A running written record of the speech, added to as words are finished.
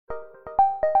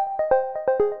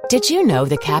Did you know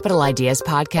the Capital Ideas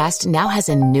podcast now has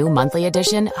a new monthly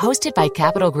edition hosted by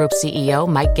Capital Group CEO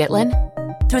Mike Gitlin?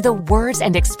 Through the words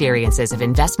and experiences of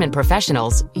investment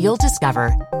professionals, you'll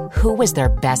discover who was their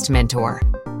best mentor,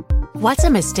 what's a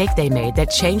mistake they made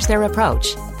that changed their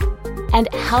approach, and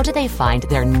how do they find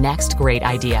their next great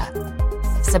idea.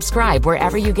 Subscribe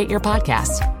wherever you get your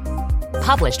podcasts.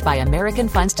 Published by American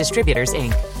Funds Distributors,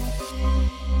 Inc.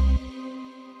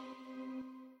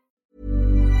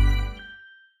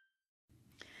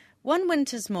 One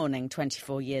winter's morning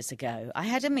 24 years ago, I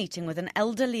had a meeting with an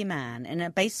elderly man in a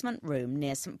basement room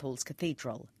near St. Paul's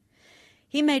Cathedral.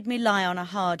 He made me lie on a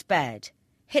hard bed,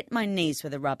 hit my knees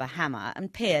with a rubber hammer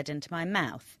and peered into my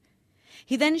mouth.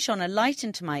 He then shone a light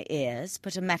into my ears,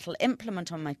 put a metal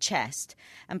implement on my chest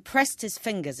and pressed his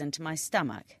fingers into my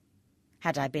stomach.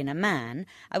 Had I been a man,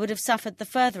 I would have suffered the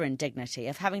further indignity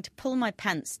of having to pull my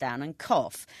pants down and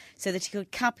cough so that he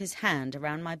could cup his hand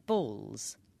around my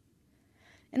balls.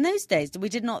 In those days, we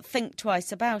did not think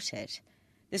twice about it.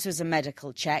 This was a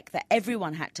medical check that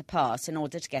everyone had to pass in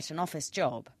order to get an office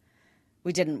job.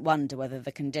 We didn't wonder whether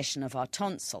the condition of our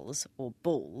tonsils, or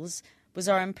balls, was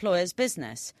our employer's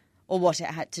business, or what it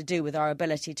had to do with our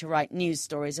ability to write news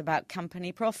stories about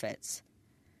company profits.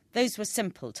 Those were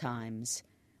simple times.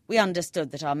 We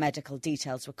understood that our medical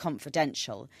details were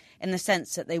confidential, in the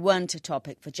sense that they weren't a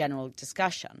topic for general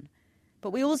discussion.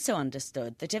 But we also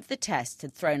understood that if the test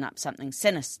had thrown up something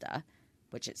sinister,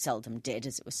 which it seldom did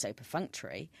as it was so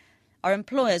perfunctory, our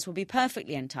employers would be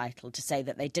perfectly entitled to say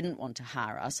that they didn't want to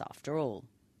hire us after all.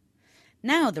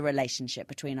 Now the relationship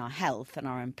between our health and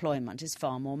our employment is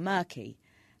far more murky,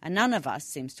 and none of us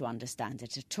seems to understand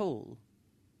it at all.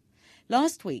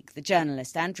 Last week, the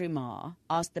journalist Andrew Marr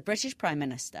asked the British Prime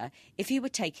Minister if he were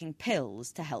taking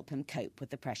pills to help him cope with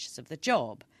the pressures of the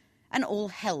job, and all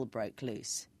hell broke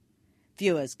loose.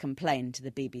 Viewers complained to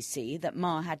the BBC that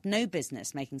Marr had no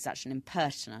business making such an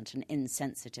impertinent and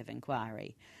insensitive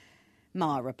inquiry.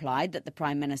 Marr replied that the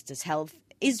Prime Minister's health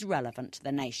is relevant to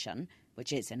the nation,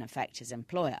 which is in effect his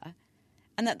employer,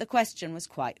 and that the question was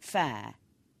quite fair.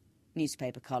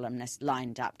 Newspaper columnists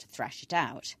lined up to thrash it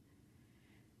out.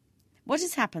 What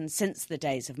has happened since the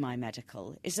days of my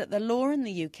medical is that the law in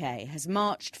the UK has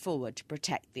marched forward to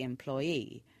protect the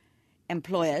employee.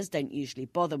 Employers don't usually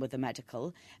bother with the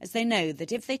medical, as they know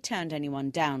that if they turned anyone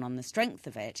down on the strength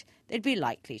of it, they'd be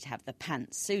likely to have the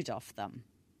pants sued off them.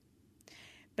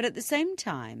 But at the same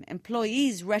time,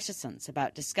 employees' reticence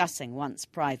about discussing one's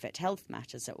private health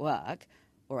matters at work,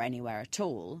 or anywhere at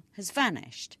all, has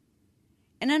vanished.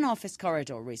 In an office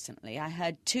corridor recently, I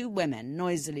heard two women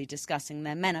noisily discussing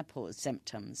their menopause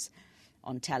symptoms.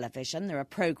 On television, there are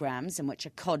programmes in which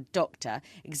a cod doctor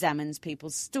examines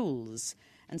people's stools,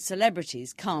 and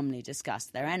celebrities calmly discuss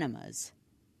their enemas.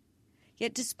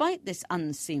 Yet despite this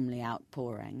unseemly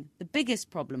outpouring, the biggest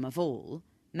problem of all,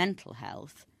 mental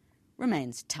health,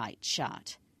 remains tight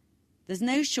shut. There's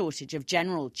no shortage of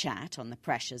general chat on the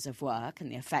pressures of work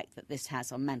and the effect that this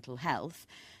has on mental health,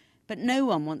 but no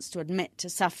one wants to admit to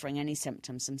suffering any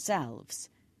symptoms themselves.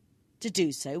 To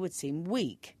do so would seem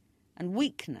weak, and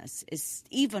weakness is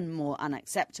even more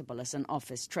unacceptable as an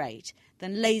office trait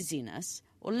than laziness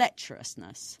or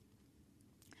lecherousness.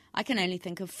 I can only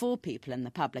think of 4 people in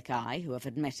the public eye who have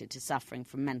admitted to suffering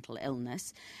from mental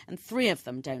illness, and 3 of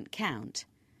them don't count.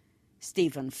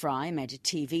 Stephen Fry made a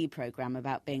TV programme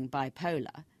about being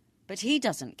bipolar, but he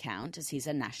doesn't count as he's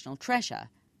a national treasure,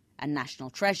 and national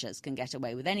treasures can get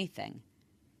away with anything.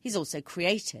 He's also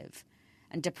creative,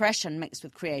 and depression mixed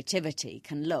with creativity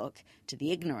can look, to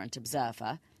the ignorant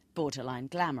observer, borderline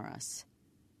glamorous.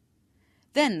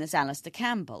 Then there's Alistair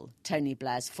Campbell, Tony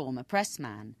Blair's former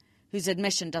pressman, whose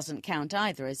admission doesn't count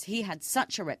either, as he had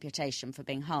such a reputation for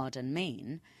being hard and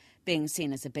mean. Being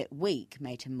seen as a bit weak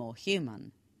made him more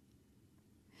human.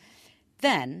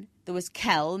 Then there was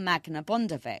Kjell Magne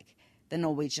Bondevik, the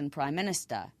Norwegian Prime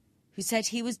Minister, who said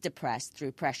he was depressed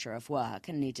through pressure of work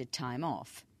and needed time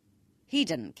off. He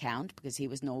didn't count because he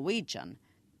was Norwegian,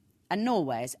 and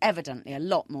Norway is evidently a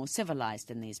lot more civilised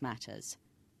in these matters.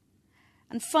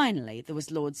 And finally there was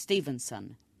Lord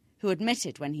Stevenson, who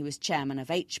admitted when he was chairman of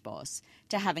HBOS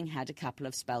to having had a couple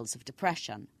of spells of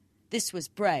depression. This was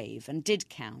brave and did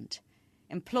count.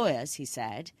 Employers, he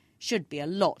said, should be a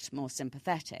lot more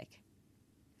sympathetic.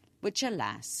 Which,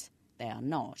 alas, they are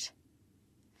not.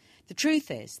 The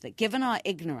truth is that given our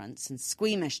ignorance and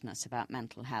squeamishness about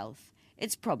mental health,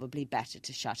 it's probably better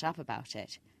to shut up about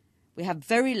it. We have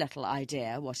very little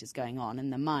idea what is going on in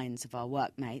the minds of our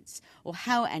workmates or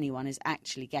how anyone is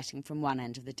actually getting from one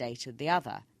end of the day to the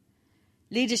other.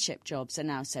 Leadership jobs are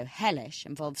now so hellish,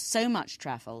 involve so much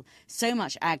travel, so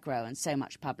much aggro and so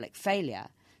much public failure,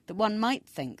 that one might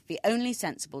think the only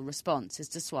sensible response is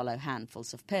to swallow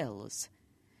handfuls of pills.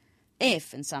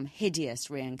 If, in some hideous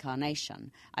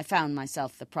reincarnation, I found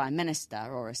myself the Prime Minister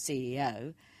or a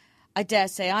CEO, I dare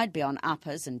say I'd be on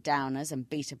uppers and downers and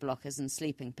beta-blockers and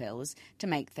sleeping pills to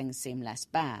make things seem less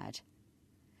bad.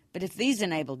 But if these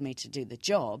enabled me to do the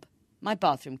job, my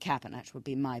bathroom cabinet would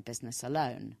be my business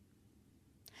alone.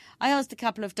 I asked a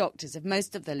couple of doctors if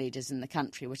most of the leaders in the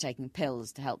country were taking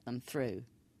pills to help them through.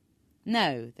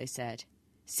 No, they said.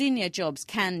 Senior jobs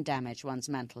can damage one's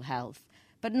mental health,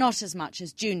 but not as much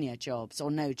as junior jobs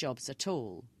or no jobs at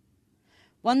all.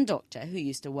 One doctor, who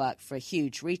used to work for a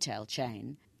huge retail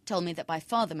chain, told me that by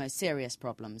far the most serious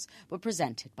problems were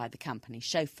presented by the company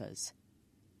chauffeurs.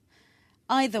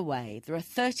 Either way, there are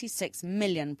 36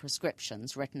 million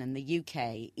prescriptions written in the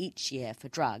UK each year for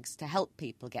drugs to help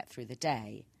people get through the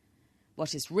day.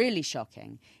 What is really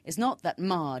shocking is not that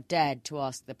Ma dared to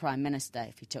ask the Prime Minister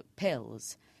if he took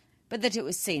pills, but that it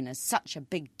was seen as such a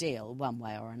big deal one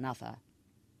way or another.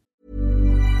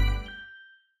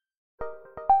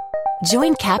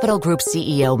 Join Capital Group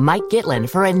CEO Mike Gitlin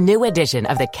for a new edition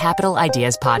of the Capital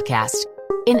Ideas Podcast.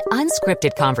 In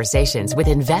unscripted conversations with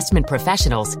investment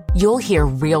professionals, you'll hear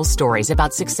real stories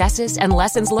about successes and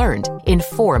lessons learned,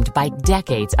 informed by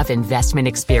decades of investment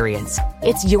experience.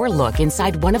 It's your look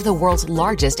inside one of the world's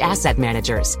largest asset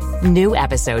managers. New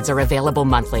episodes are available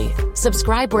monthly.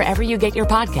 Subscribe wherever you get your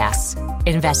podcasts.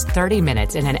 Invest 30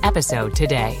 minutes in an episode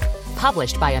today.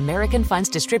 Published by American Funds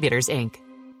Distributors, Inc.